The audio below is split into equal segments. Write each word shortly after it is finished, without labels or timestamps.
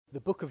the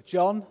book of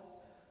John,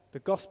 the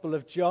Gospel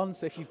of John.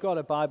 So if you've got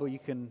a Bible, you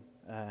can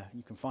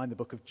find the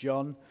book of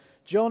John.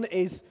 John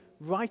is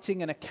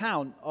writing an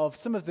account of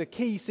some of the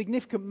key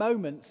significant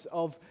moments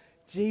of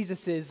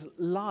Jesus'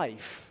 life.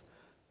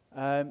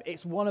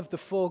 It's one of the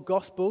four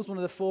Gospels, one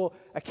of the four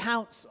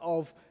accounts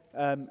of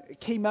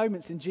key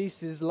moments in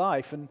Jesus'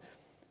 life, and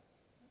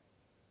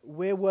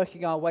we're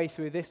working our way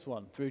through this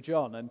one, through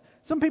John. And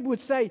some people would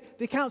say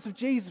the accounts of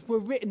Jesus were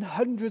written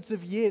hundreds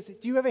of years.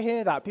 Do you ever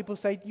hear that? People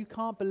say, you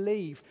can't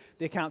believe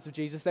the accounts of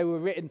Jesus. They were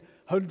written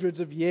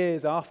hundreds of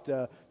years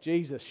after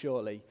Jesus,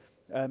 surely.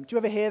 Do you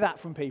ever hear that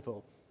from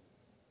people?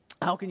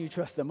 How can you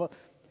trust them? Well,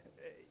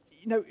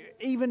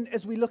 even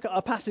as we look at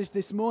our passage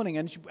this morning,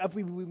 and as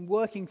we've been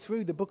working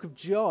through the book of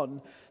John,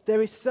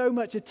 there is so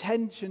much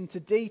attention to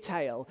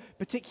detail,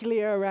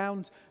 particularly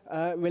around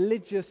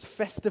religious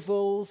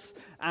festivals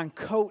and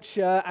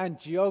culture and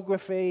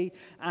geography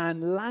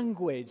and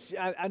language.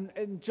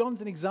 And John's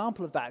an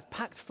example of that. It's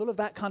packed full of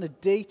that kind of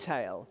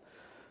detail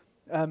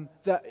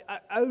that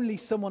only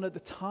someone at the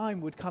time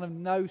would kind of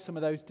know some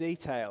of those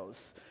details.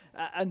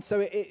 And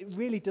so it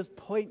really does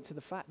point to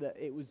the fact that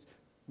it was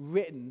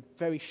written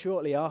very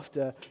shortly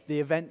after the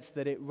events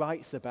that it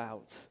writes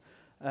about.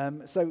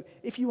 So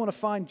if you want to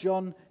find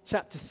John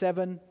chapter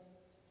 7,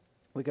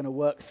 we're going to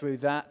work through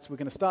that. We're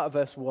going to start at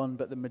verse 1,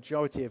 but the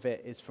majority of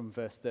it is from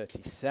verse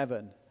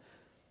 37.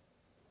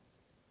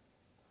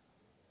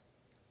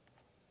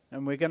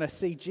 And we're going to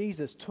see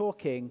Jesus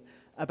talking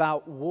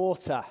about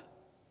water.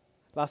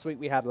 Last week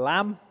we had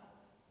lamb.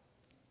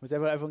 Was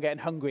everyone getting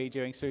hungry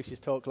during Sush's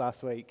talk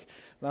last week?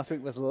 Last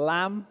week was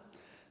lamb.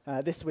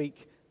 This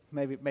week,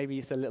 maybe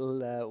it's a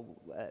little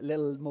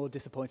more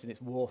disappointing.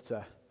 It's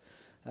water.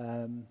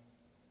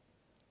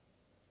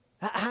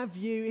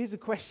 Here's a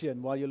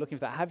question while you're looking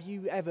for that. Have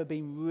you ever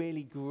been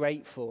really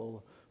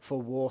grateful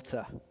for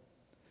water?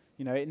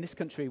 You know, in this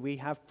country we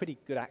have pretty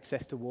good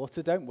access to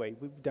water, don't we?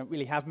 We don't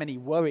really have many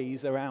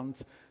worries around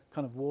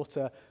kind of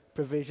water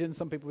provision.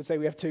 Some people would say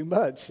we have too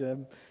much.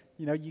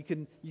 You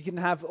can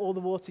have all the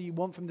water you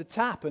want from the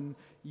tap, and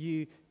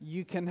you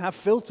can have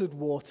filtered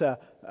water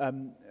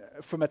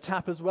from a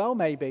tap as well,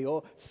 maybe.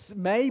 Or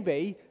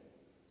maybe,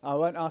 I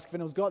won't ask if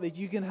anyone's got this,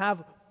 you can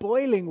have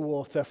boiling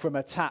water from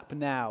a tap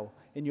now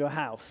in your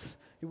house.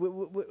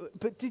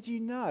 But did you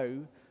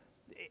know,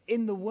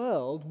 in the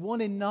world,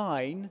 1 in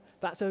 9,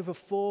 that's over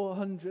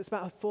 400, it's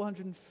about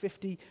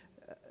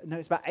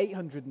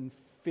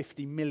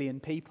 850 million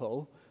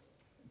people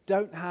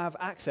don't have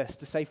access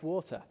to safe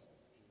water.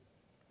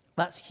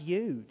 That's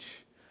huge.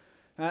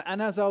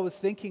 And as I was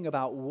thinking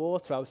about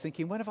water, I was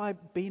thinking, when have I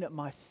been at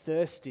my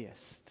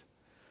thirstiest?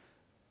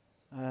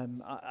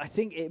 I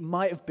think it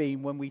might have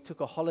been when we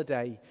took a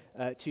holiday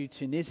to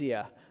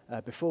Tunisia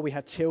before we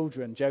had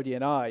children, Jodie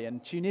and I.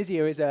 And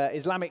Tunisia is an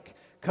Islamic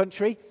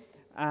country,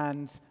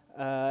 and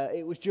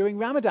it was during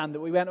Ramadan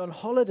that we went on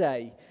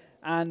holiday.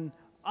 And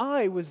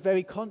I was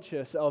very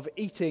conscious of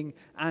eating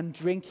and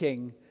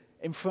drinking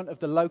in front of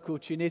the local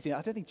Tunisian.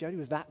 I don't think Jodie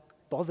was that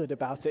bothered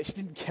about it. She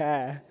didn't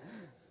care.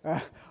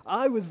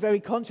 I was very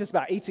conscious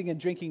about eating and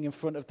drinking in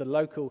front of the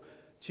local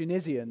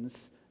Tunisians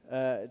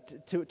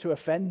to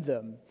offend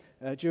them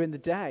during the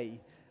day.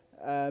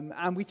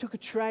 And we took a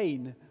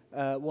train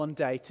one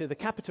day to the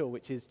capital,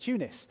 which is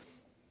Tunis.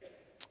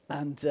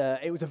 And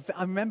I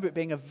remember it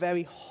being a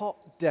very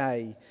hot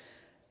day.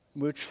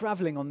 We were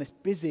travelling on this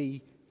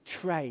busy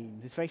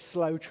train, this very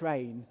slow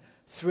train,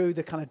 through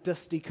the kind of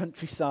dusty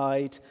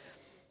countryside.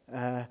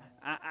 And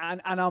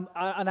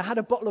I had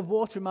a bottle of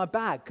water in my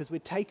bag because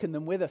we'd taken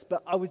them with us,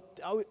 but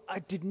I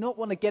did not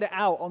want to get it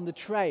out on the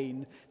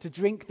train to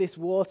drink this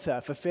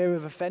water for fear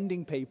of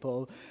offending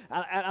people.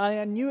 And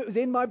I knew it was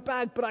in my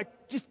bag, but I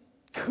just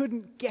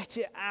couldn't get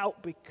it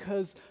out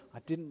because I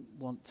didn't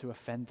want to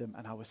offend them,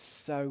 and I was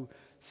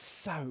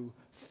so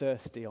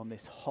thirsty on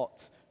this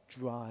hot,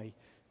 dry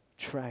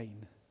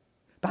train.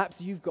 Perhaps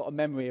you've got a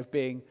memory of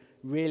being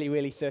really,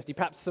 really thirsty.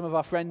 Perhaps some of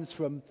our friends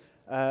from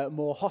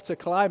more hotter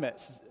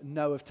climates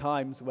know of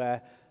times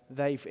where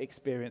they've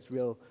experienced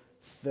real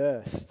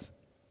thirst.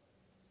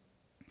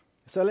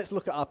 So let's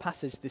look at our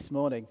passage this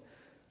morning.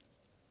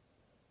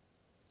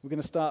 We're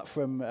going to start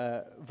from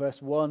verse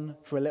 1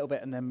 for a little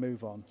bit and then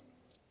move on.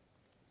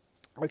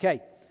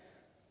 Okay.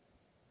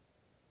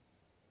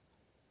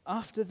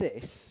 After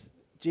this,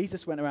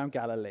 Jesus went around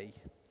Galilee.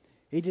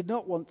 He did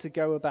not want to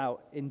go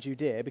about in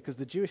Judea because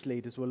the Jewish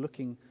leaders were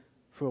looking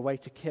for a way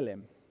to kill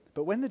him.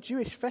 But when the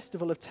Jewish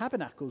festival of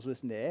tabernacles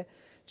was near,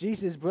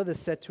 Jesus' brothers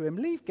said to him,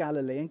 "Leave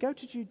Galilee and go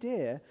to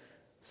Judea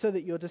so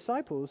that your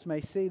disciples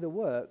may see the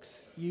works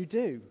you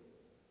do."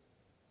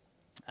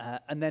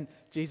 And then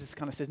Jesus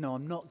kind of says, "No,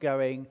 I'm not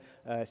going.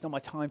 It's not my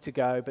time to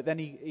go." But then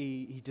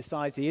he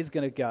decides he is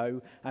going to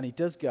go, and he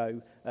does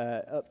go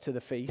up to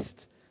the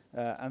feast.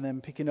 And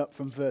then picking up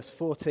from verse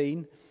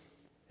 14,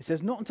 it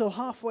says, "Not until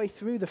halfway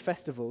through the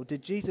festival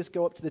did Jesus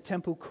go up to the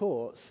temple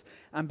courts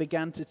and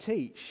began to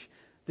teach.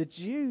 The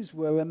Jews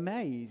were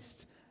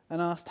amazed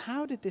and asked,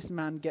 'How did this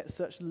man get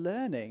such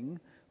learning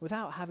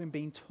without having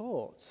been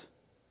taught?'"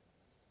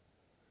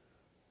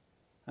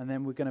 And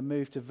then we're going to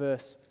move to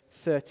verse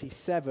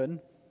 37,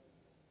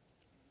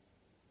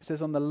 it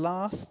says, on the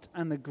last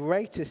and the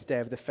greatest day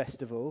of the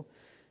festival,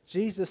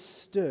 Jesus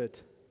stood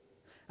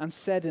and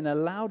said in a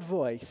loud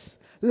voice,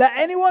 "Let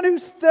anyone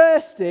who's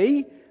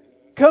thirsty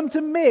come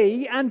to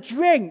me and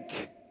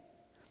drink.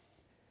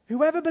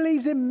 Whoever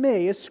believes in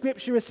me, as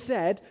Scripture has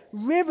said,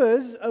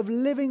 rivers of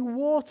living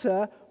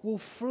water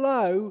will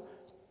flow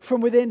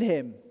from within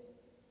him."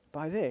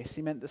 By this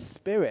he meant the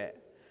Spirit,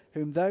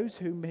 whom those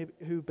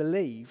who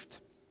believed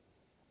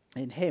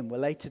in him were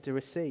later to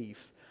receive.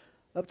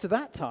 Up to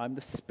that time,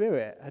 the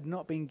Spirit had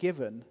not been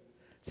given,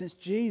 since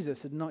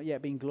Jesus had not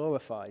yet been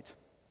glorified.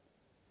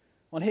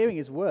 On hearing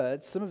his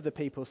words, some of the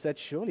people said,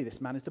 "Surely this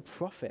man is the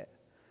prophet."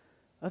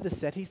 Others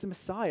said, "He's the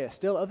Messiah."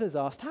 Still others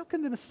asked, "How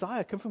can the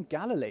Messiah come from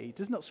Galilee?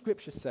 Does not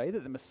Scripture say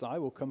that the Messiah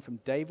will come from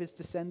David's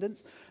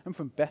descendants and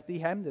from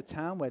Bethlehem, the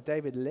town where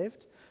David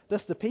lived?"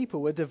 Thus the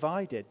people were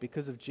divided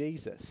because of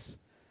Jesus.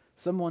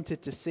 Some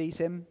wanted to seize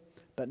him,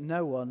 but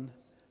no one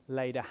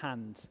laid a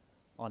hand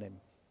on him.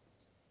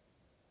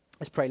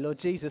 Let's pray. Lord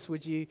Jesus,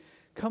 would you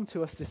come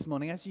to us this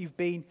morning as you've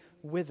been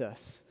with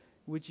us?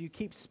 Would you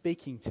keep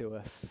speaking to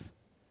us?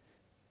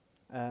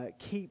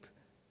 Keep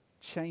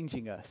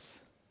changing us.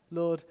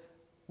 Lord,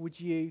 would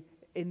you,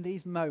 in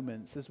these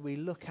moments, as we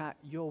look at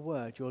your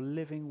word, your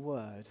living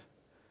word,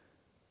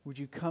 would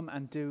you come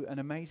and do an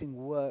amazing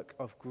work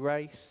of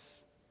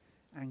grace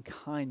and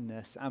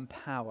kindness and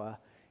power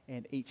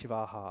in each of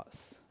our hearts.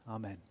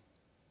 Amen.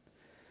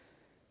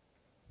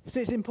 So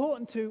it's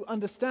important to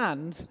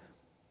understand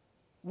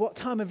what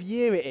time of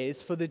year it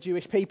is for the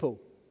Jewish people.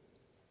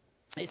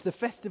 It's the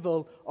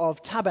Festival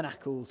of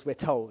Tabernacles, we're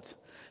told.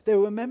 They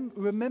were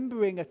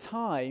remembering a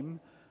time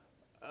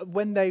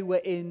when they were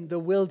in the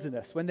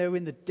wilderness, when they were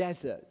in the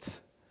desert,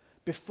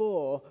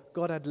 before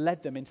God had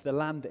led them into the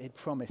land that he'd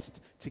promised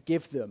to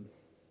give them.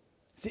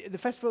 See, the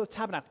Festival of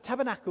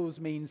Tabernacles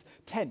means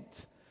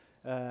tent.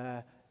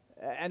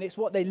 And it's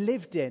what they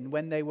lived in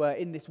when they were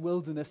in this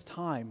wilderness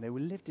time. They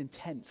were lived in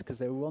tents because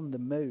they were on the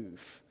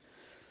move.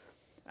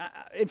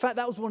 In fact,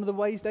 that was one of the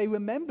ways they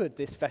remembered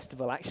this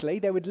festival, actually.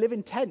 They would live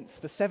in tents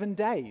for 7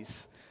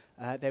 days.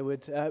 They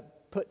would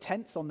put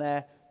tents on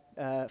their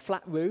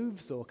flat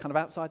roofs or kind of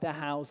outside their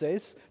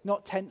houses.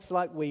 Not tents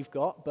like we've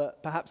got,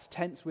 but perhaps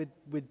tents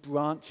with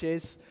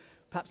branches.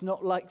 Perhaps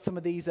not like some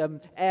of these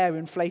air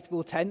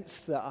inflatable tents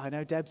that I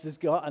know Debs has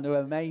got and are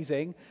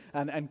amazing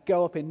and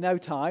go up in no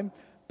time.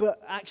 But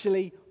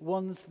actually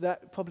ones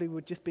that probably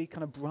would just be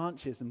kind of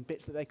branches and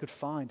bits that they could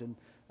find and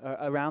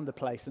around the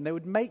place. And they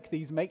would make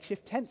these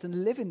makeshift tents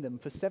and live in them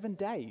for 7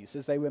 days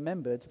as they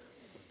remembered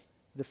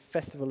the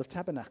Festival of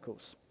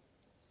Tabernacles.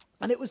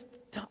 And it was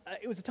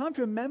a time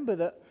to remember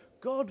that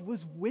God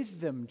was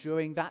with them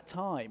during that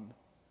time,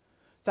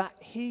 that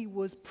he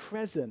was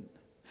present.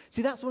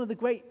 See, that's one of the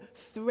great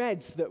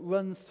threads that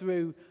runs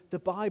through the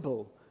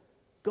Bible.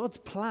 God's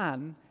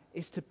plan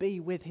is to be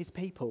with his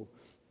people.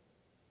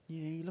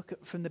 You look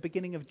at from the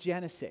beginning of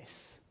Genesis,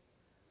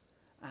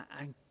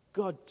 and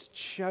God's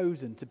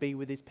chosen to be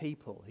with his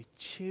people. He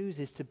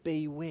chooses to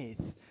be with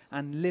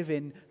and live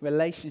in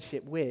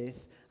relationship with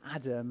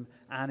Adam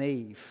and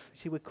Eve.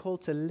 See, we're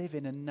called to live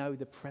in and know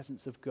the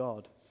presence of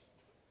God.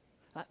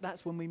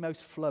 That's when we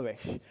most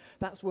flourish.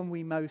 That's when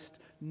we most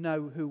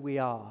know who we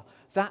are.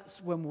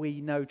 That's when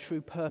we know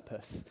true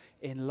purpose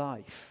in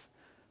life.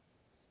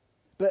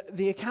 But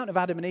the account of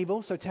Adam and Eve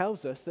also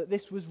tells us that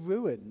this was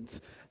ruined,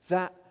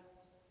 that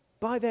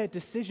by their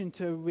decision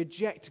to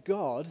reject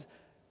God,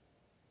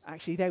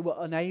 actually they were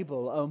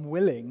unable,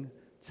 unwilling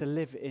to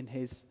live in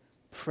his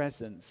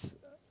presence,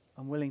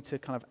 unwilling to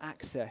kind of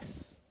access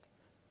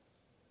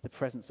the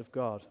presence of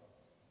God.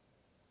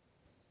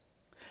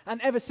 And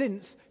ever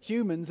since,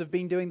 humans have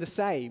been doing the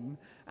same.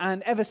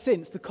 And ever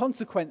since, the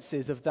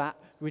consequences of that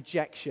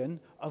rejection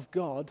of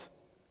God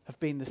have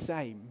been the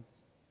same.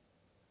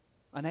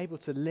 Unable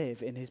to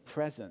live in his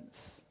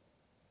presence.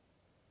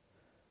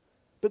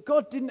 But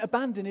God didn't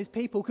abandon his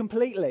people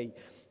completely.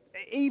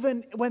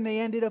 Even when they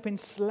ended up in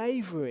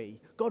slavery,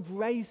 God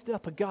raised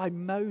up a guy,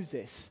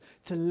 Moses,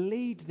 to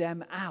lead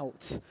them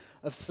out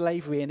of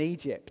slavery in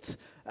Egypt.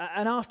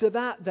 And after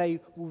that, they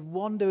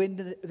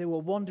were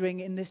wandering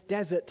in this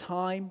desert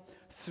time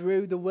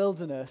through the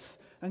wilderness.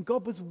 And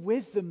God was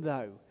with them,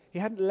 though. He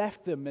hadn't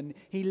left them, and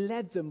he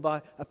led them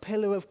by a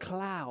pillar of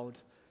cloud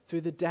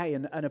through the day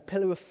and a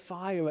pillar of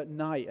fire at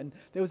night. And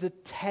there was a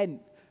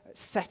tent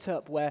set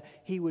up where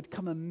he would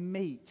come and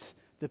meet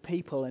the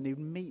people, and he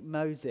would meet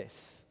Moses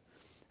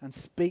and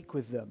speak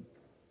with them.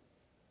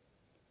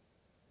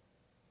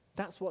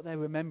 That's what they're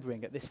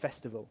remembering at this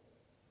festival.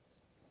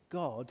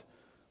 God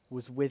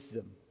was with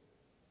them.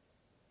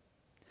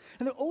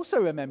 And they're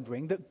also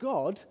remembering that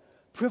God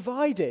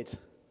provided.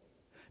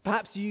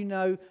 Perhaps you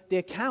know the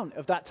account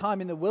of that time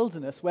in the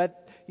wilderness where,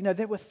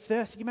 they were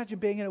thirsty. Can you imagine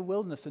being in a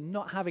wilderness and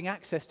not having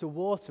access to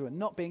water and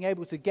not being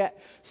able to get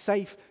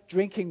safe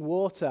drinking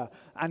water?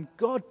 And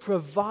God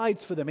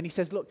provides for them. And he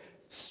says, look,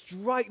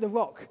 strike the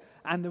rock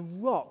and the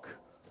rock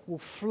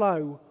will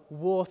flow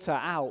water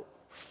out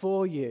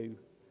for you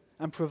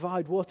and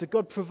provide water.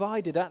 God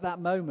provided at that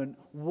moment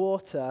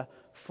water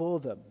for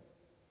them.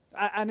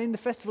 And in the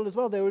festival as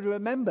well, they would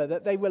remember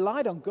that they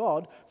relied on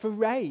God for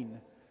rain.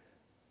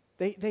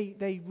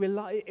 They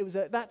rely. It was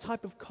that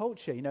type of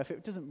culture. You know, if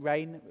it doesn't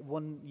rain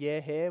one year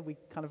here, we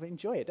kind of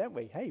enjoy it, don't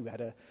we? Hey, we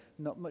had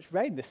not much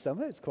rain this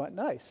summer. It's quite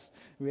nice.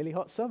 Really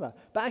hot summer.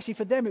 But actually,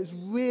 for them, it was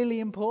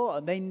really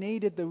important. They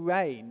needed the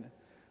rain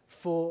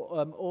for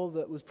all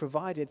that was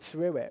provided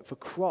through it, for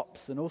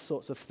crops and all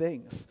sorts of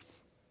things.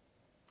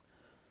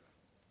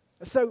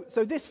 So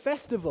this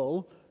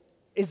festival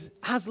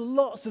has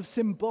lots of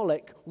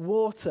symbolic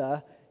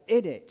water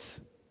in it.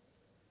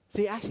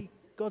 See, actually,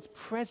 God's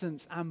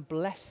presence and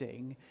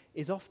blessing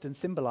is often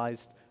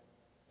symbolized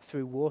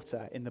through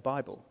water in the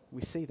Bible.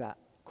 We see that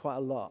quite a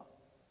lot.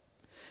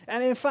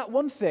 And in fact,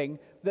 one thing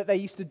that they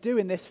used to do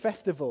in this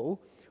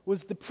festival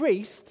was the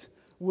priest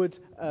would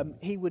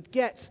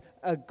get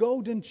a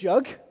golden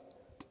jug.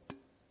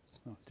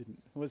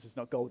 It's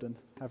not golden.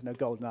 I have no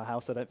gold in our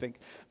house, I don't think.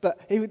 But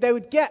they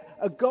would get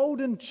a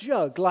golden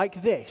jug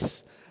like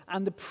this,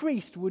 and the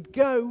priest would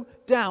go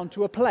down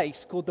to a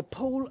place called the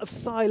Pool of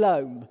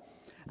Siloam.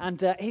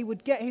 And he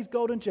would get his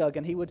golden jug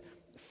and he would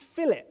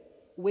fill it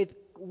with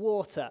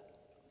water.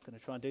 I'm going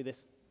to try and do this.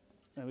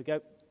 There we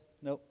go.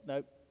 No.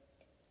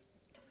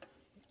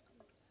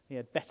 He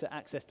had better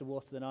access to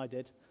water than I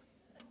did.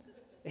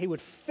 He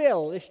would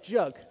fill this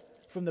jug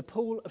from the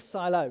Pool of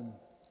Siloam.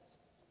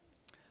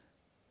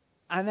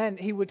 And then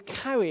he would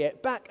carry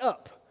it back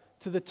up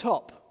to the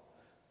top,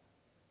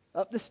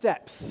 up the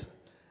steps.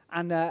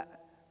 And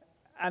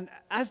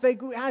as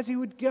he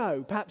would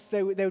go, perhaps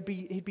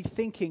he'd be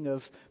thinking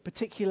of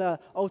particular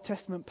Old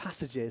Testament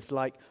passages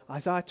like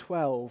Isaiah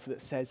 12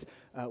 that says,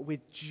 with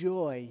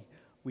joy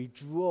we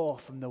draw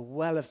from the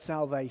well of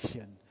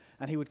salvation.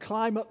 And he would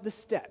climb up the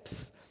steps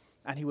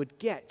and he would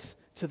get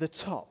to the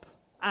top.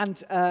 And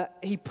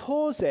he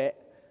pours it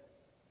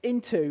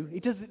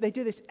they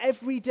do this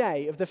every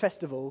day of the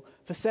festival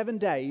for 7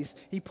 days.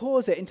 He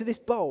pours it into this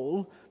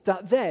bowl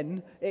that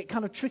then it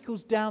kind of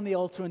trickles down the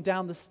altar and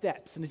down the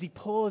steps. And as he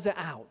pours it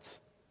out,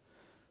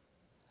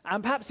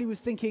 and perhaps he was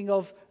thinking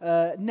of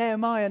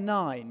Nehemiah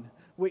 9,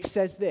 which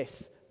says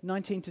this,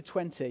 19 to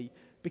 20,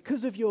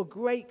 because of your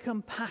great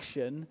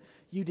compassion,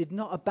 you did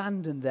not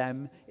abandon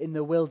them in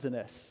the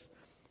wilderness.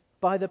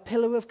 By the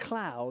pillar of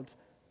cloud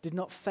did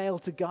not fail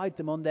to guide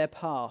them on their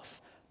path,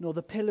 nor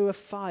the pillar of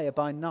fire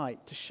by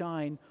night to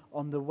shine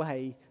on the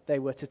way they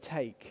were to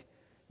take.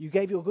 You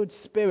gave your good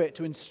spirit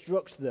to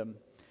instruct them.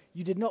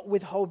 You did not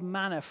withhold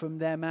manna from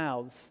their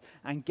mouths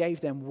and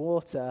gave them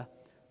water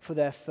for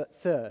their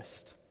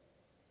thirst.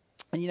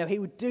 And he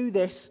would do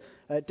this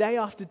day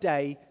after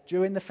day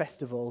during the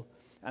festival,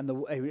 and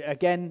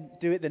again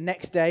do it the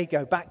next day,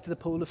 go back to the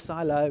Pool of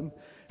Siloam,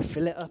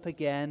 fill it up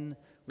again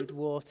with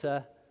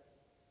water,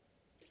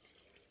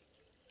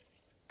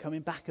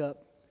 coming back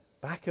up,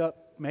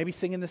 maybe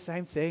singing the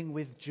same thing,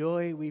 with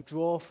joy we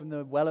draw from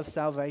the well of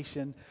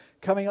salvation,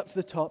 coming up to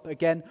the top,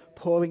 again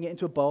pouring it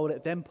into a bowl,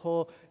 it then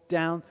pour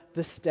down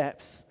the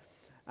steps,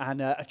 and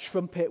a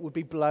trumpet would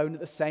be blown at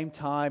the same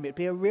time. It'd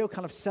be a real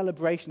kind of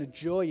celebration, a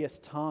joyous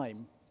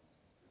time,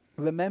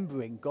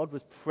 remembering God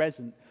was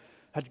present,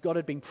 God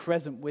had been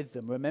present with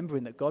them,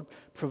 remembering that God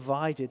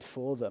provided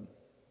for them.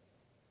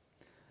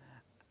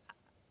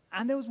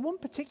 And there was one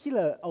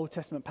particular Old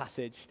Testament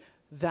passage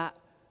that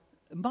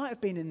might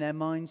have been in their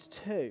minds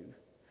too.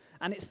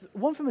 And it's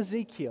one from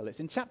Ezekiel.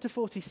 It's in chapter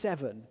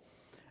 47.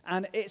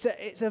 And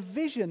it's a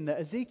vision that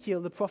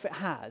Ezekiel the prophet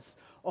has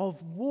of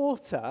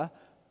water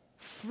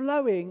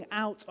flowing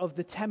out of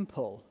the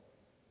temple.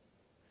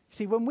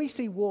 See, when we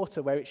see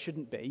water where it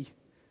shouldn't be,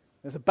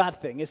 it's a bad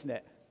thing, isn't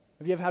it?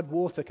 Have you ever had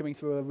water coming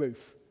through a roof?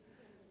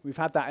 We've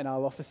had that in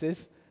our offices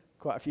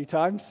quite a few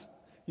times.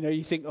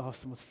 You think,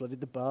 someone's flooded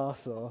the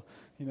bath, or,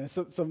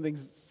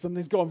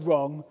 something's gone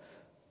wrong.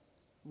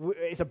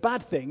 It's a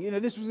bad thing.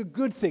 This was a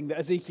good thing that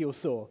Ezekiel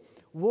saw.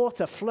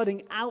 Water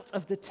flooding out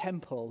of the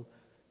temple,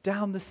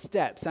 down the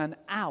steps, and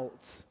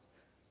out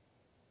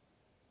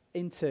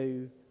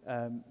into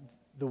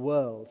the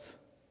world.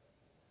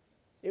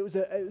 It was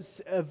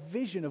a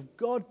vision of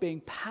God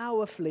being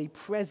powerfully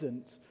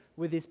present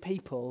with his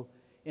people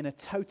in a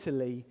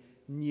totally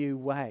new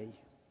way.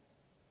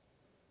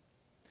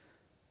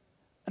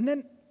 And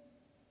then,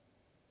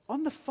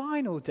 on the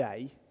final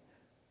day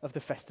of the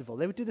festival,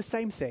 they would do the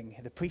same thing.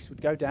 The priest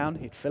would go down,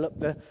 he'd fill up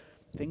the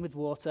thing with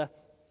water,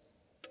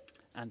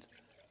 and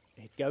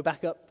he'd go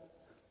back up,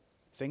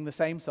 sing the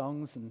same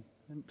songs and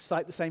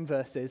recite the same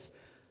verses.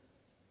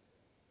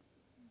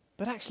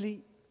 But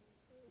actually,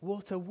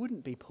 water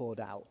wouldn't be poured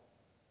out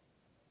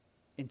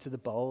into the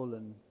bowl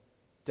and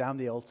down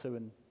the altar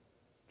and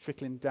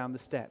trickling down the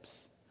steps.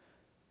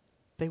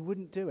 They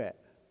wouldn't do it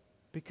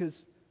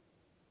because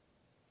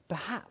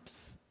perhaps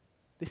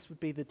this would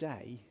be the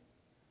day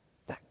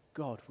that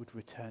God would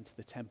return to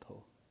the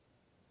temple.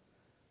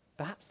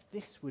 Perhaps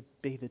this would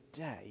be the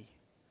day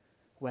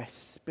where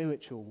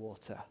spiritual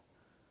water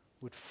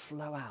would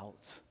flow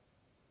out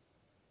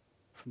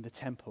from the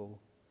temple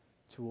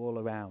to all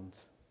around.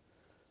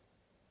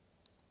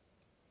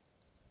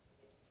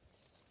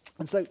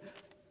 And so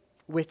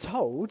we're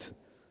told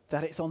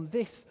that it's on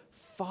this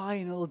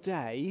final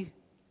day,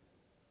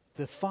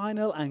 the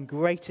final and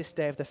greatest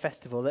day of the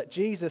festival, that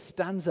Jesus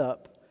stands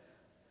up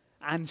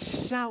and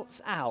shouts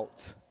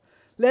out,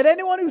 "Let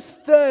anyone who's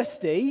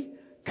thirsty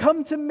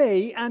come to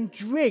me and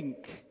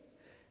drink.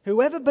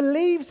 Whoever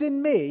believes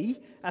in me,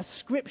 as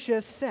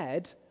Scripture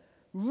said,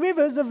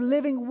 rivers of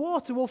living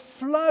water will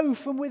flow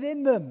from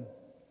within them."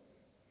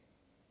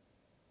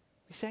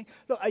 He's saying,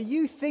 look, are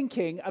you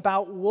thinking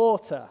about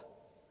water?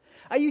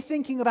 Are you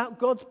thinking about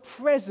God's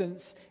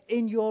presence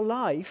in your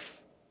life?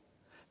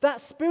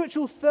 That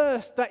spiritual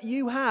thirst that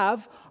you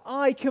have,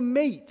 I can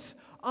meet,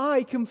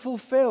 I can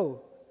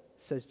fulfill,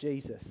 says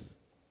Jesus.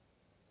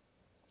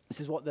 This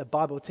is what the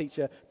Bible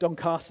teacher Don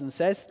Carson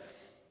says.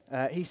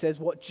 He says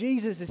what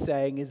Jesus is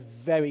saying is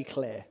very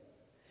clear.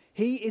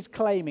 He is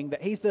claiming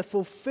that he's the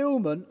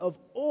fulfillment of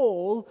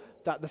all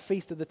that the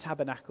Feast of the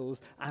Tabernacles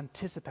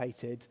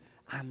anticipated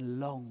and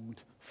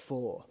longed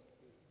for.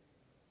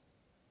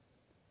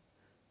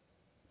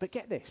 But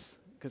get this,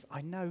 because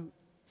I know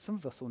some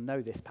of us will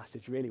know this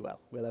passage really well.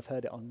 We'll have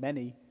heard it on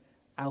many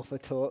Alpha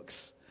talks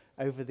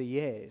over the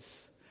years.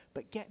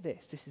 But get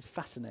this is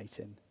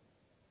fascinating.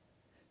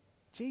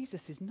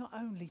 Jesus is not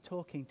only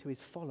talking to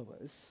his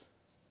followers.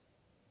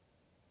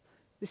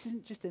 This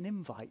isn't just an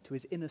invite to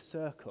his inner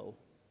circle.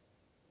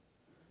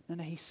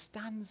 No, he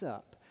stands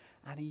up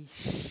and he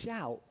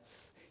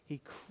shouts,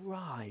 he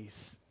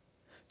cries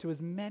to as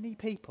many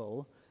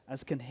people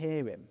as can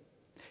hear him.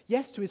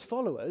 Yes, to his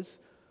followers,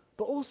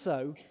 but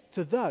also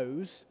to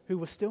those who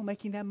were still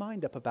making their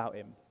mind up about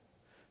him.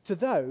 To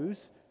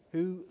those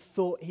who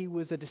thought he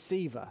was a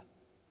deceiver.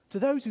 To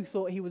those who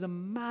thought he was a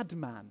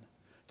madman.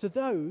 To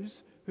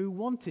those who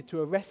wanted to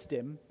arrest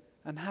him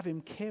and have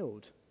him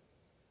killed.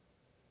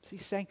 So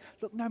he's saying,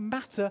 look, no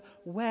matter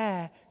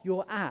where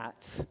you're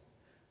at,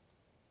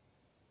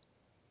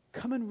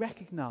 come and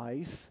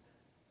recognize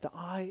that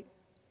I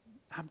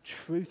am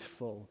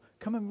truthful.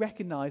 Come and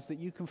recognize that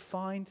you can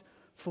find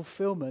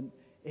fulfillment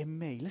in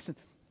me. Listen,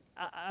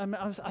 I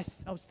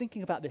was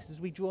thinking about this as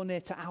we draw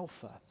near to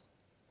Alpha.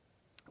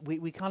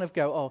 We kind of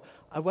go, oh,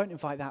 I won't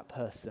invite that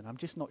person. I'm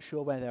just not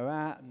sure where they're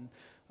at. And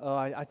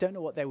I don't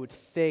know what they would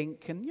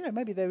think. And,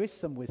 maybe there is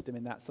some wisdom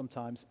in that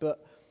sometimes.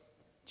 But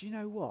do you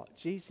know what?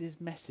 Jesus'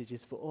 message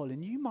is for all.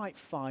 And you might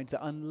find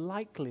the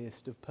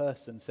unlikeliest of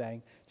persons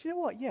saying, do you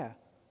know what? Yeah,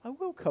 I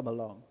will come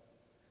along.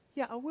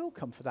 Yeah, I will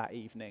come for that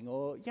evening.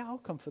 Or, yeah, I'll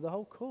come for the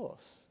whole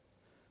course.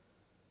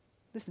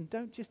 Listen,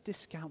 don't just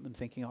discount them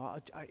thinking, oh,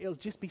 it'll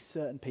just be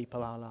certain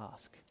people I'll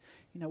ask.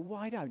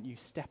 Why don't you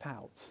step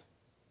out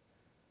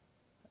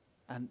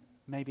and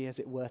maybe, as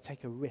it were,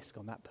 take a risk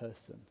on that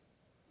person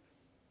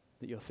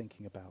that you're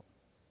thinking about?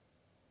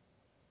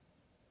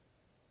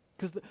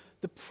 Because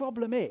the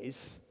problem is,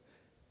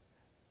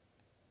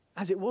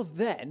 as it was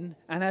then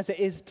and as it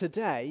is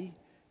today,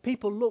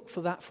 people look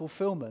for that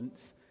fulfillment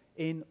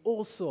in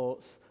all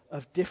sorts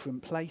of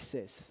different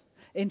places.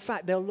 In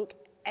fact, they'll look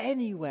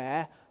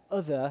anywhere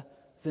other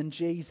than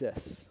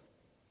Jesus.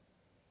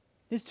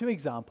 Here's two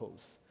examples.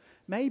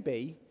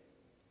 Maybe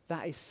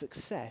that is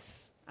success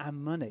and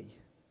money.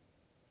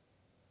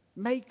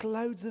 Make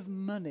loads of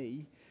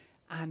money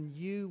and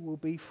you will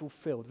be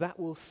fulfilled. That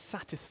will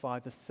satisfy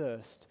the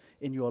thirst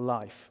in your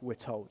life, we're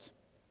told.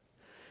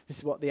 This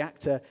is what the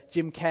actor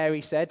Jim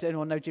Carrey said.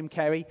 Anyone know Jim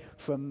Carrey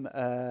from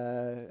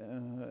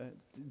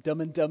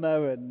Dumb and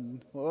Dumber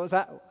and what was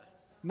that?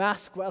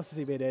 Mask. What else has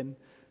he been in?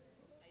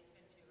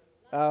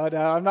 Oh, no,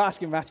 I'm not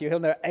asking Matthew. He'll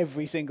know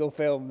every single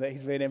film that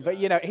he's been in. But,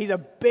 he's a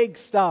big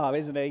star,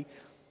 isn't he?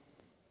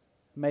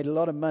 Made a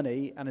lot of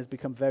money and has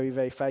become very,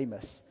 very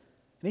famous.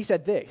 And he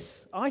said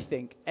this, I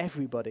think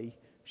everybody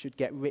should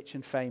get rich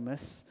and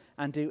famous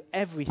and do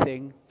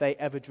everything they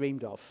ever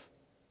dreamed of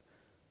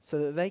so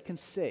that they can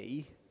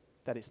see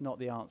that it's not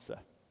the answer.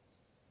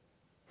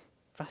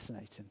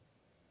 Fascinating.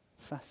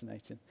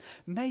 Fascinating.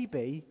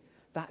 Maybe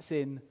that's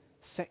in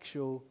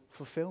sexual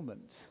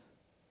fulfillment.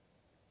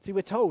 See,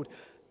 we're told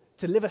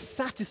to live a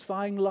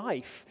satisfying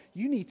life,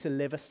 you need to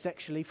live a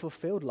sexually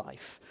fulfilled life.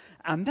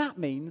 And that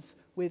means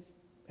with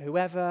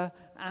whoever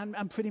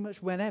and pretty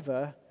much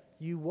whenever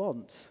you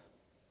want.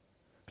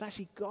 But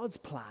actually God's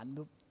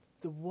plan,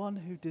 the one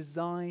who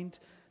designed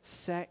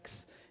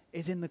sex,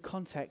 is in the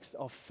context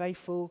of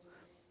faithful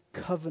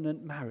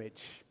covenant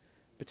marriage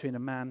between a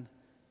man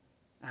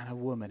and a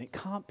woman. It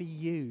can't be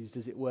used,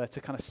 as it were,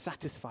 to kind of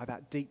satisfy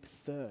that deep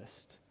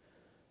thirst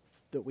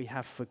that we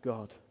have for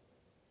God.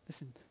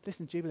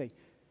 Listen, Jubilee.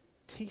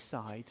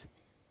 Teesside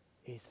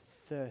is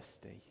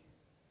thirsty.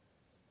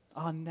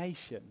 Our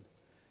nation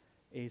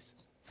is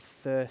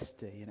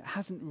thirsty, and it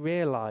hasn't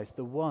realized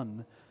the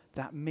one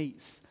that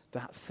meets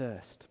that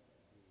thirst.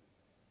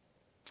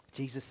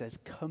 Jesus says,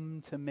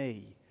 come to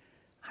me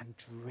and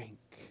drink.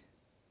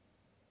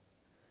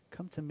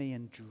 Come to me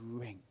and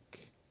drink.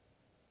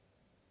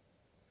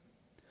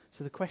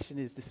 So the question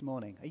is this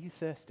morning, are you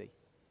thirsty?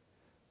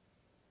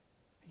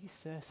 Are you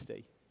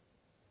thirsty?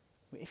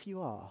 Well, if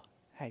you are,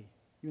 hey,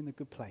 you're in the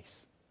good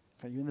place.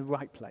 You're in the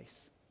right place.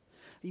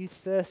 Are you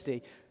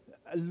thirsty,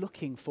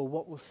 looking for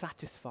what will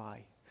satisfy?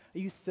 Are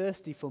you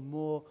thirsty for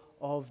more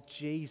of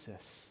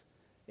Jesus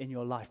in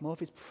your life, more of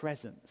his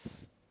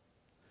presence,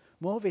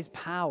 more of his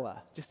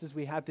power, just as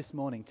we had this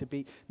morning,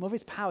 more of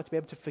his power to be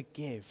able to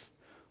forgive,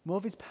 more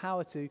of his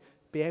power to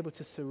be able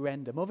to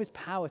surrender, more of his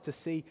power to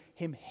see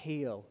him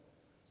heal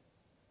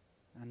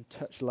and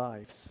touch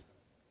lives.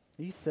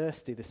 Are you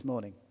thirsty this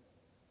morning?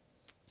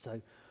 So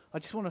I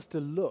just want us to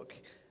look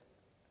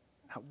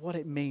at what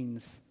it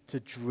means to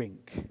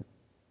drink.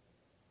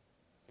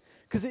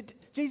 Because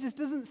Jesus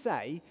doesn't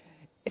say,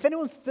 if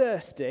anyone's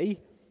thirsty,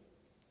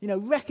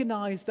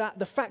 recognize that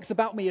the facts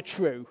about me are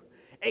true.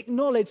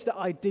 Acknowledge that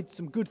I did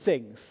some good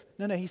things.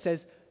 No, he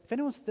says, if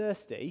anyone's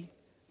thirsty,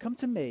 come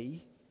to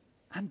me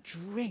and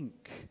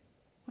drink.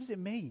 What does it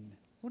mean?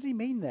 What does he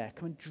mean there?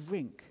 Come and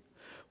drink.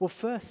 Well,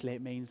 firstly,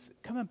 it means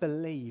come and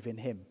believe in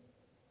him.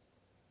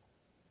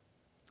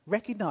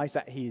 Recognize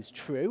that he is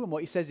true and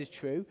what he says is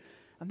true,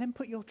 and then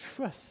put your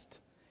trust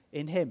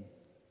in him.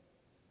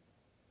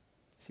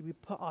 See, we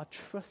put our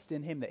trust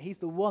in him, that he's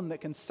the one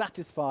that can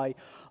satisfy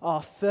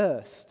our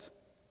thirst.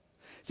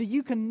 See,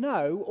 you can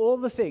know all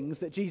the things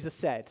that Jesus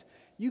said.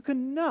 You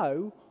can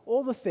know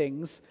all the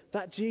things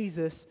that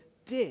Jesus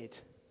did.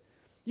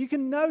 You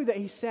can know that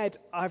he said,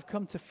 I've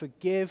come to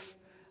forgive,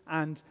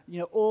 and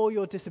all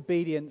your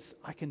disobedience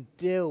I can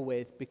deal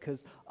with because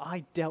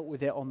I dealt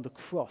with it on the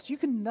cross. You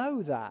can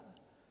know that.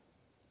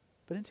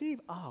 But until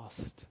you've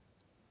asked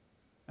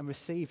and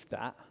received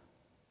that,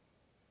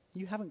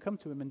 you haven't come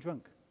to him and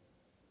drunk.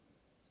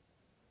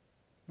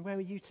 And where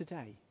are you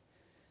today?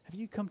 Have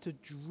you come to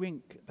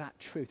drink that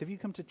truth? Have you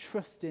come to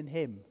trust in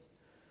him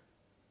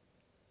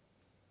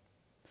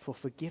for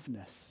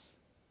forgiveness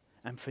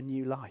and for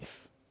new life?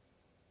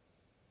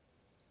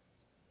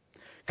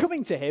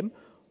 Coming to him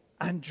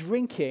and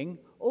drinking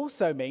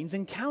also means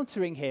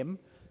encountering him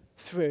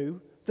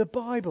through the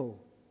Bible.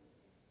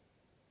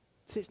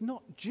 So it's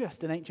not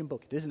just an ancient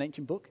book. It is an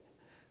ancient book.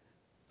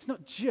 It's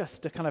not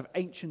just a kind of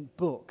ancient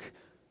book,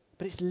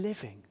 but it's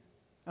living.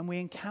 And we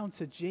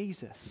encounter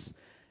Jesus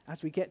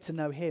as we get to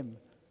know him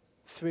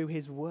through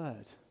his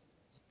word.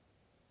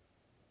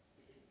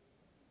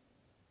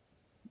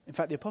 In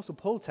fact, the Apostle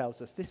Paul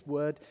tells us this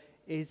word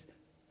is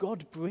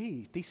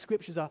God-breathed. These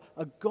scriptures are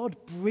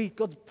God-breathed.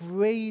 God's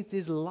breathed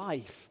his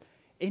life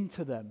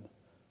into them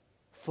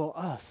for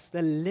us.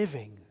 They're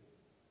living.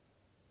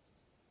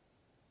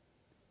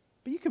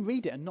 But you can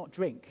read it and not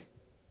drink.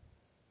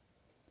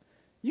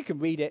 You can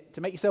read it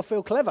to make yourself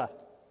feel clever.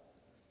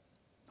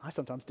 I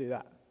sometimes do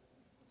that.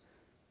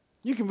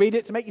 You can read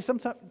it to make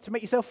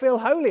yourself feel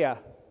holier.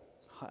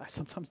 I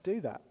sometimes do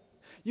that.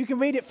 You can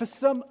read it for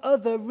some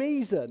other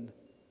reason.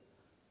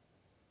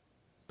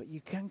 But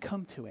you can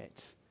come to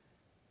it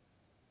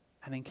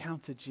and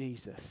encounter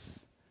Jesus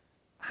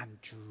and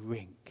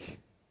drink,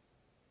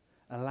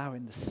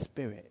 allowing the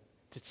Spirit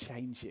to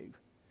change you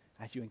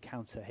as you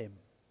encounter him.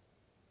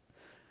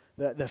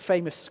 The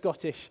famous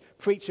Scottish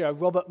preacher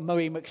Robert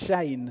Murray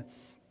McCheyne,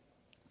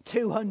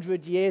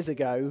 200 years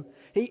ago,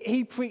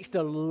 he preached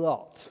a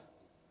lot.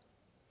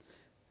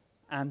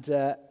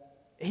 And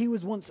he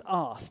was once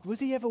asked, was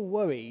he ever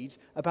worried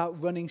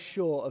about running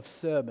short of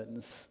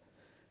sermons?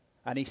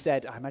 And he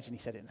said, I imagine he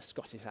said it in a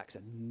Scottish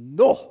accent,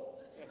 no!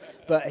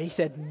 But he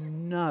said,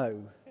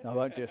 no, I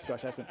won't do a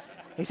Scottish accent.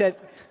 He said,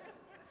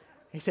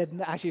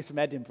 actually he's from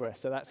Edinburgh,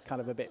 so that's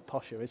kind of a bit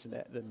posher, isn't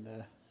it?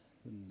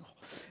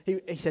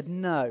 He said,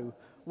 no,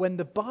 when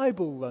the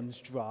Bible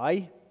runs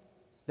dry,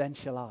 then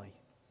shall I.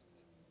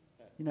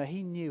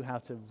 He knew how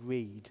to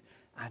read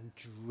and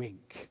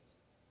drink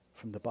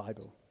from the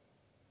Bible.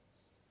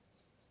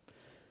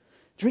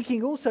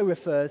 Drinking also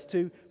refers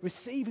to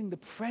receiving the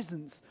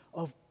presence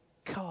of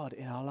God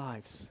in our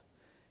lives,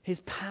 his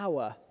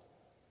power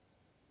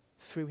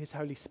through his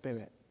Holy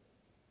Spirit.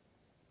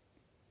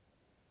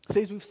 So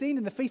as we've seen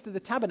in the Feast of the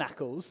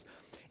Tabernacles,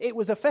 it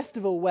was a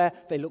festival where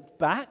they looked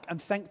back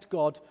and thanked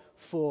God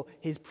for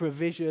his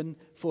provision,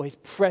 for his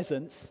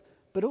presence,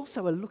 but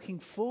also a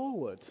looking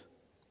forward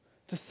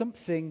to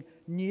something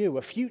new,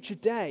 a future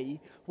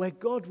day where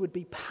God would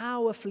be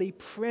powerfully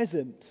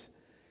present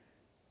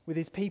with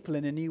his people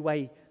in a new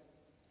way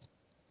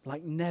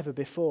like never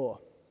before.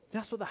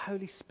 That's what the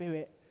Holy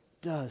Spirit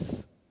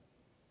does.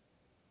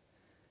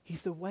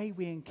 He's the way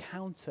we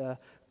encounter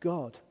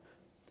God.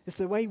 It's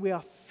the way we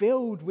are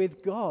filled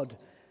with God.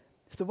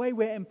 It's the way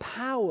we're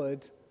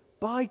empowered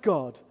by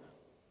God.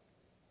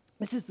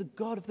 This is the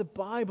God of the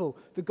Bible,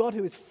 the God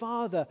who is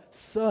Father,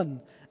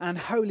 Son, and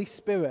Holy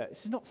Spirit.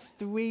 This is not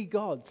three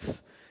gods.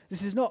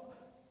 This is not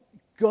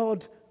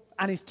God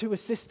and his two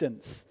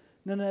assistants.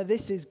 No,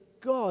 this is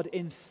God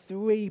in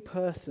three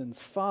persons,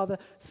 Father,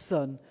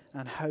 Son,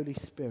 and Holy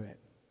Spirit.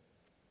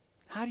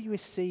 How do you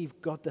receive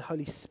God the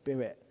Holy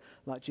Spirit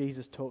like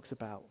Jesus talks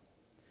about?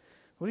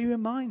 Well, he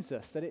reminds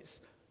us that it's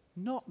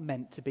not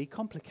meant to be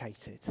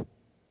complicated.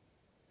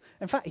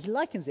 In fact, he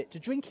likens it to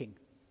drinking.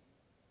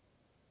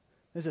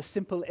 There's a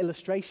simple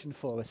illustration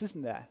for us,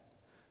 isn't there?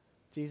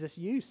 Jesus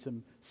used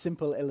some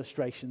simple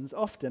illustrations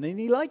often, and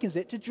he likens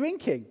it to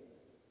drinking.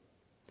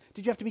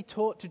 Did you have to be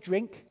taught to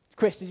drink?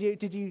 Chris,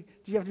 did you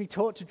have to be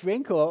taught to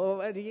drink?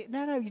 No,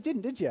 you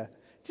didn't, did you?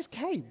 It just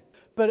came.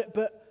 But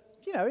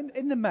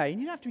in the main,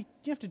 you have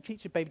to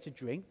teach a baby to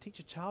drink, teach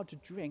a child to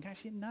drink.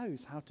 Actually, it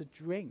knows how to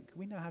drink.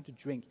 We know how to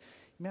drink.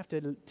 You may have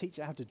to teach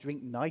it how to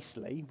drink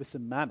nicely with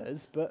some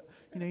manners, but,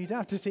 you don't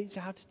have to teach it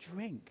how to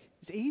drink.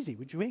 It's easy.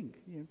 We drink.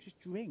 Just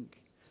drink.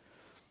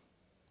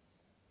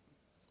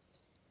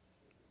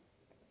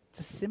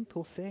 It's a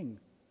simple thing.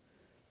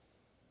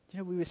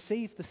 We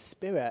receive the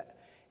Spirit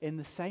in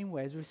the same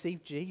way as we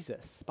receive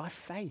Jesus, by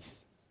faith.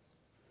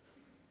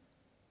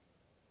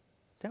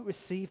 Don't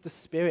receive the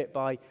Spirit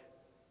by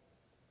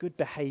good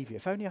behavior.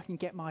 If only I can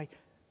get my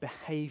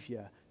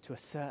behavior to a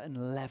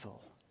certain level,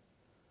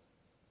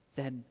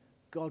 then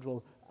God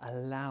will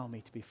allow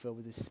me to be filled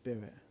with His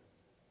Spirit.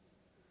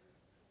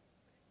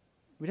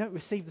 We don't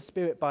receive the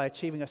Spirit by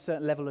achieving a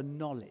certain level of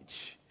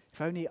knowledge.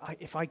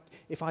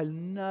 If I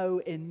know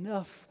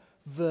enough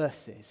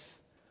verses,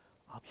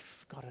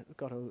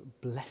 God will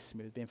bless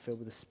me with being filled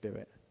with the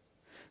Spirit.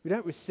 We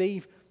don't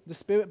receive the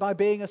Spirit by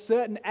being a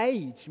certain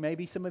age.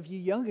 Maybe some of you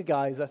younger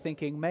guys are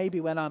thinking, maybe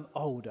when I'm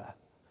older,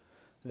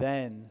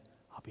 then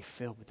I'll be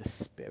filled with the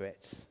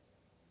Spirit.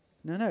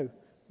 No.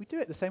 We do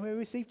it the same way we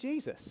receive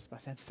Jesus, by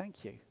saying,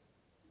 thank you.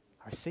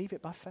 I receive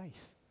it by faith.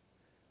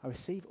 I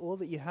receive all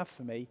that you have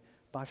for me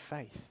by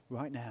faith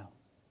right now.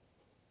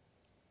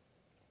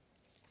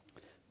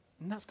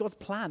 And that's God's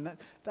plan.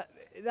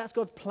 That's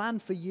God's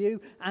plan for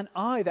you and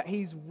I, that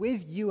He's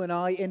with you and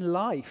I in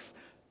life.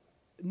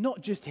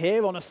 Not just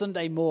here on a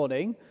Sunday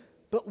morning,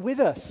 but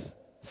with us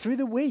through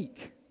the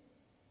week.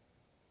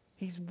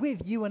 He's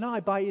with you and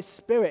I by His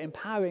Spirit,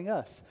 empowering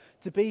us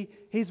to be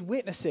His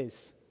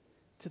witnesses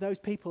to those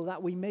people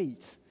that we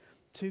meet,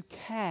 to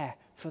care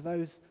for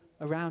those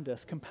around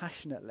us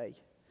compassionately,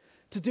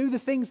 to do the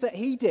things that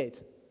He did,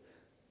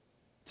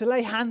 to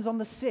lay hands on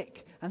the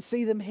sick and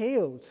see them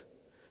healed,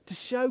 to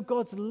show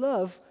God's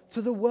love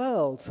to the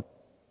world.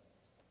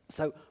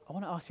 So I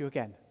want to ask you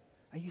again,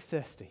 are you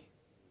thirsty?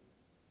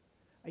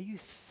 Are you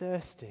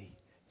thirsty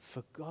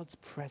for God's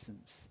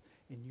presence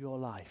in your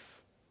life?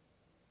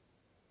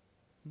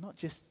 Not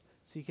just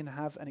so you can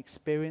have an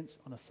experience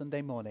on a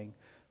Sunday morning,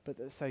 but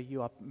so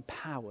you are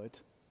empowered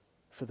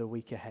for the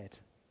week ahead.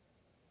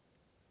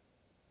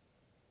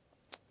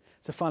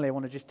 So finally, I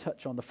want to just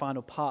touch on the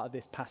final part of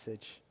this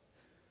passage.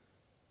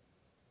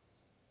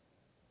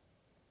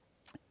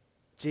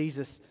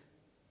 Jesus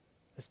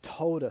has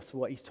told us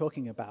what He's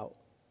talking about.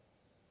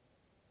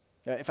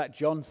 In fact,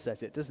 John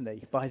says it, doesn't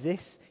he? By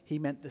this, He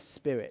meant the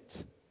Spirit,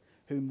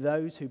 whom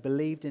those who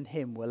believed in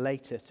Him were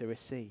later to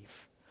receive.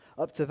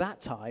 Up to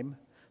that time,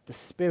 the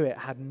Spirit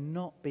had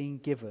not been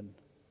given,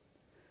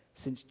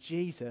 since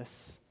Jesus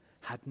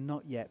had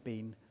not yet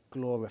been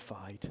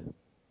glorified.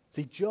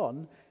 See,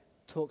 John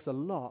talks a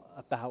lot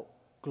about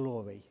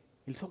glory.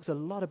 He talks a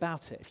lot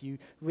about it. If you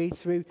read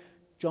through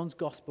John's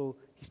Gospel,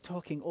 he's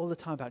talking all the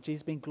time about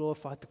Jesus being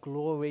glorified, the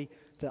glory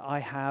that I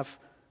have.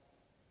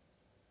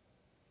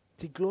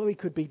 See, glory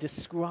could be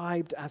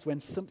described as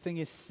when something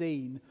is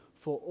seen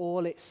for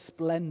all its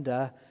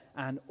splendor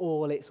and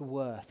all its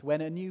worth.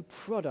 When a new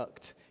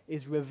product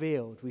is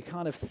revealed, we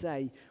kind of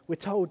say, we're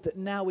told that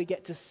now we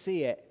get to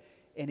see it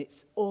in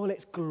all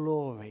its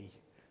glory.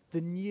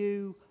 The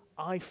new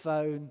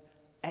iPhone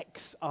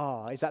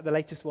XR, is that the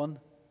latest one?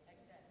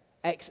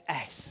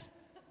 XS.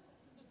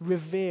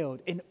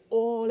 Revealed in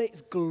all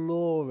its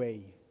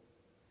glory.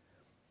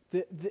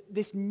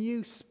 This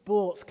new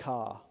sports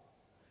car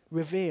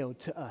revealed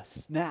to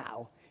us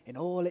now in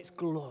all its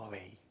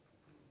glory,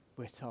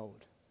 we're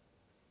told.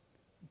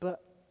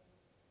 But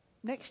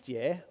next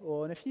year,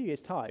 or in a few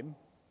years' time,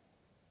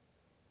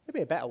 there'll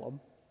be a better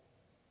one.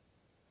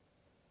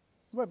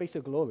 It won't be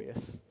so glorious.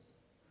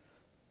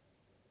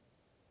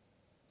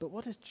 But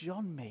what does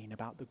John mean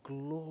about the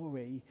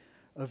glory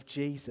of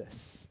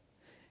Jesus?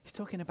 He's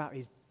talking about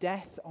His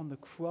death on the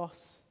cross,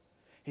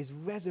 His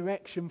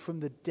resurrection from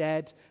the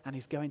dead, and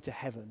His going to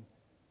heaven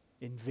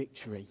in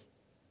victory.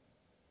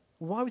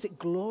 Why was it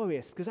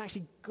glorious? Because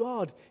actually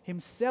God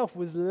Himself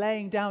was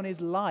laying down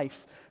His life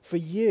for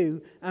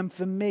you and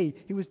for me.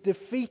 He was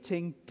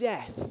defeating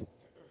death.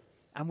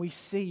 And we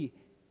see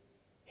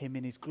Him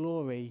in His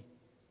glory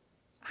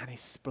and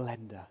His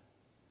splendor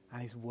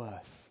and His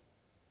worth.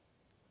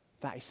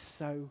 That is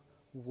so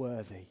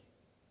worthy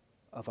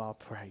of our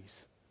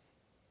praise.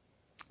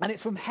 And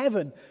it's from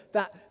heaven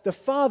that the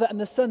Father and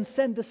the Son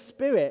send the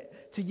Spirit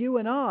to you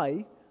and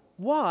I.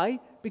 Why?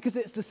 Because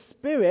it's the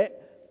Spirit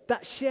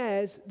that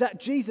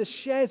Jesus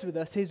shares with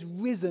us His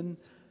risen,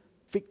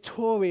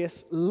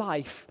 victorious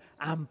life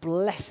and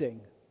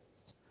blessing.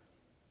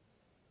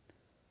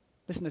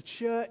 Listen, a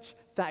church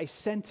that is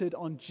centered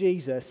on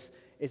Jesus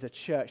is a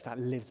church that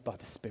lives by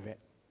the Spirit.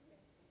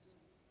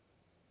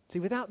 See,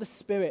 without the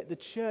Spirit, the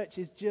church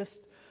is just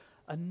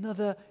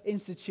another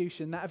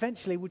institution that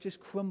eventually will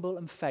just crumble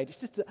and fade. It's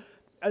just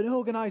an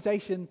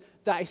organization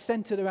that is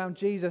centered around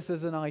Jesus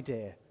as an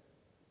idea.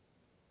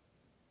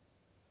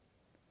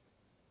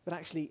 But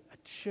actually,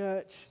 a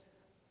church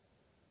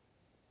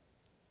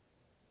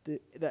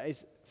that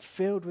is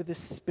filled with the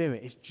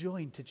Spirit is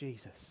joined to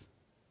Jesus.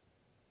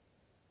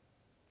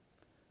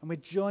 And we're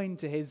joined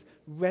to His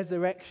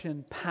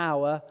resurrection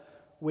power.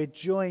 we're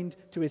joined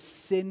to his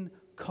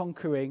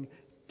sin-conquering,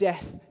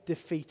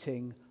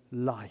 death-defeating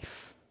life.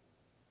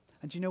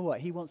 And do you know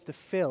what? He wants to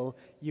fill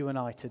you and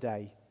I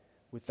today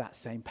with that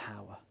same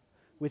power,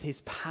 with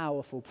his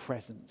powerful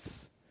presence.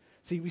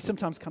 See, we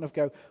sometimes kind of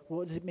go, well,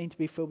 what does it mean to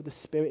be filled with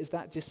the Spirit? Is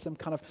that just some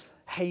kind of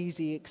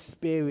hazy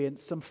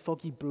experience, some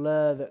foggy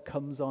blur that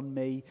comes on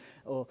me,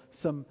 or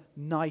some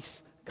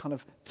nice kind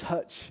of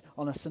touch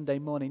on a Sunday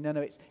morning? No,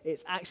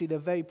 it's actually the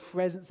very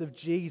presence of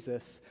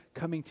Jesus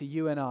coming to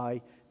you and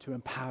I to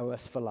empower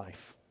us for life.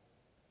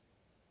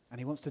 And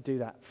he wants to do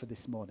that for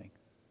this morning.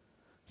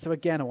 So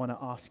again, I want to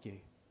ask you,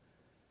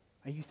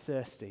 are you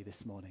thirsty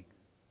this morning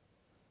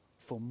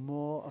for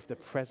more of the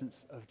presence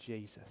of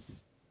Jesus?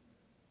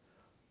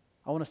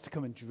 I want us to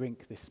come and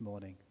drink this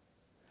morning.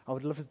 I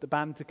would love the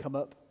band to come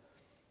up,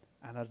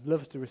 and I'd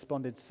love us to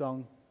respond in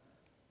song,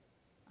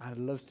 and I'd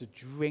love us to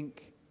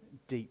drink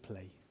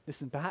deeply.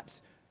 Listen, perhaps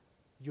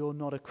you're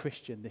not a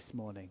Christian this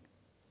morning.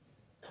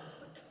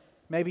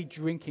 Maybe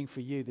drinking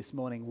for you this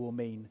morning will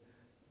mean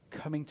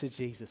coming to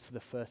Jesus for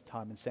the first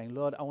time and saying,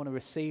 Lord, I want to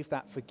receive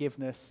that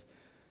forgiveness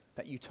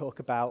that you talk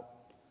about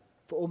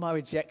for all my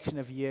rejection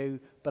of you,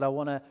 but I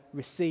want to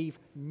receive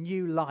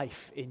new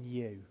life in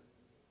you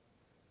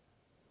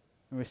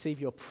and receive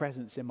your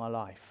presence in my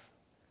life.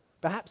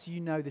 Perhaps you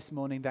know this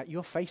morning that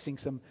you're facing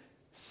some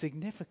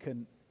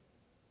significant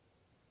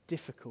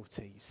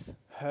difficulties,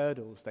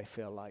 hurdles, they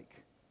feel like,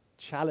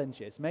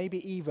 challenges. Maybe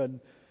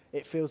even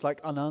it feels like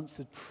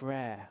unanswered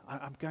prayer.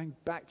 I'm going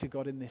back to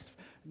God in this.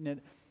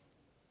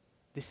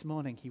 This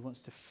morning, he wants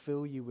to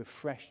fill you with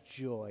fresh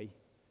joy,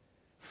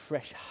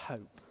 fresh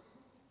hope,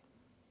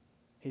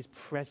 his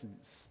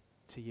presence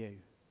to you.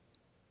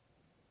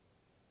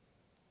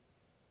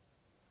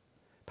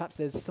 Perhaps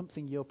there's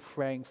something you're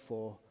praying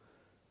for,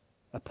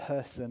 a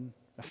person,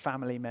 a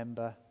family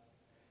member.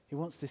 He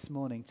wants this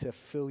morning to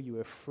fill you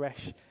with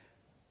fresh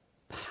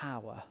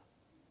power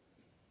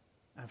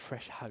and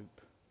fresh hope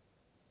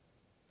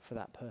for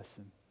that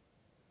person.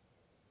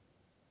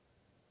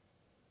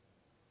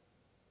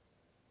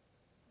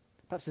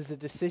 Perhaps there's a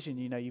decision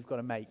you've got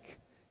to make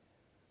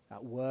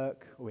at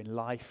work or in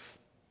life.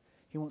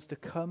 He wants to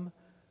come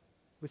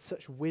with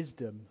such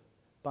wisdom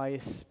by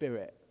his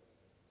Spirit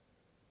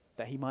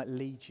that he might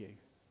lead you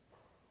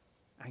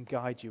and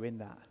guide you in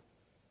that.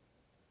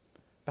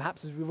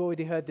 Perhaps, as we've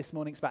already heard this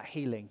morning, it's about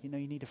healing. You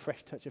need a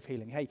fresh touch of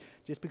healing. Hey,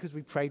 just because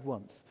we prayed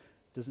once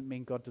doesn't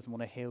mean God doesn't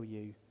want to heal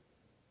you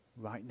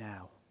right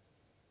now.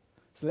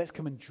 So let's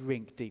come and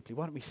drink deeply.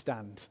 Why don't we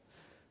stand,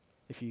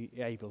 if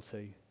you're able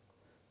to,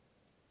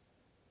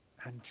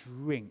 and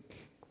drink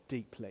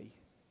deeply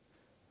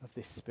of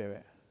this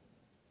Spirit.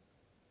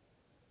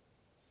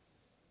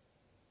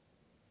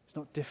 It's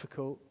not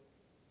difficult.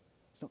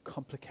 It's not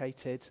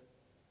complicated.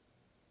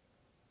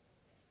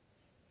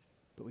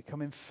 But we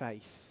come in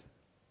faith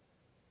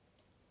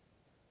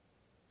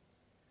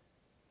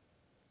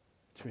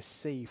to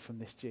receive from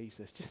this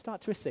Jesus. Just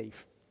start to receive.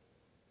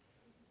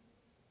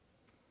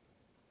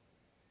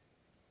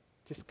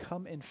 Just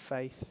come in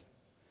faith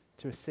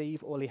to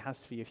receive all he has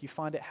for you. If you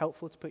find it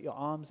helpful to put your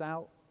arms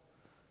out,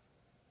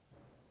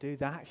 do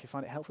that. If you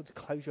find it helpful to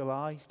close your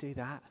eyes, do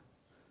that.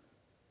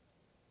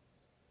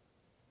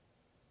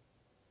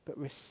 But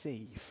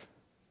receive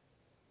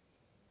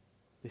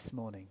this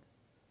morning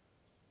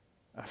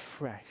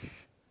afresh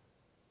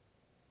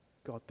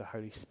God the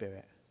Holy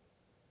Spirit.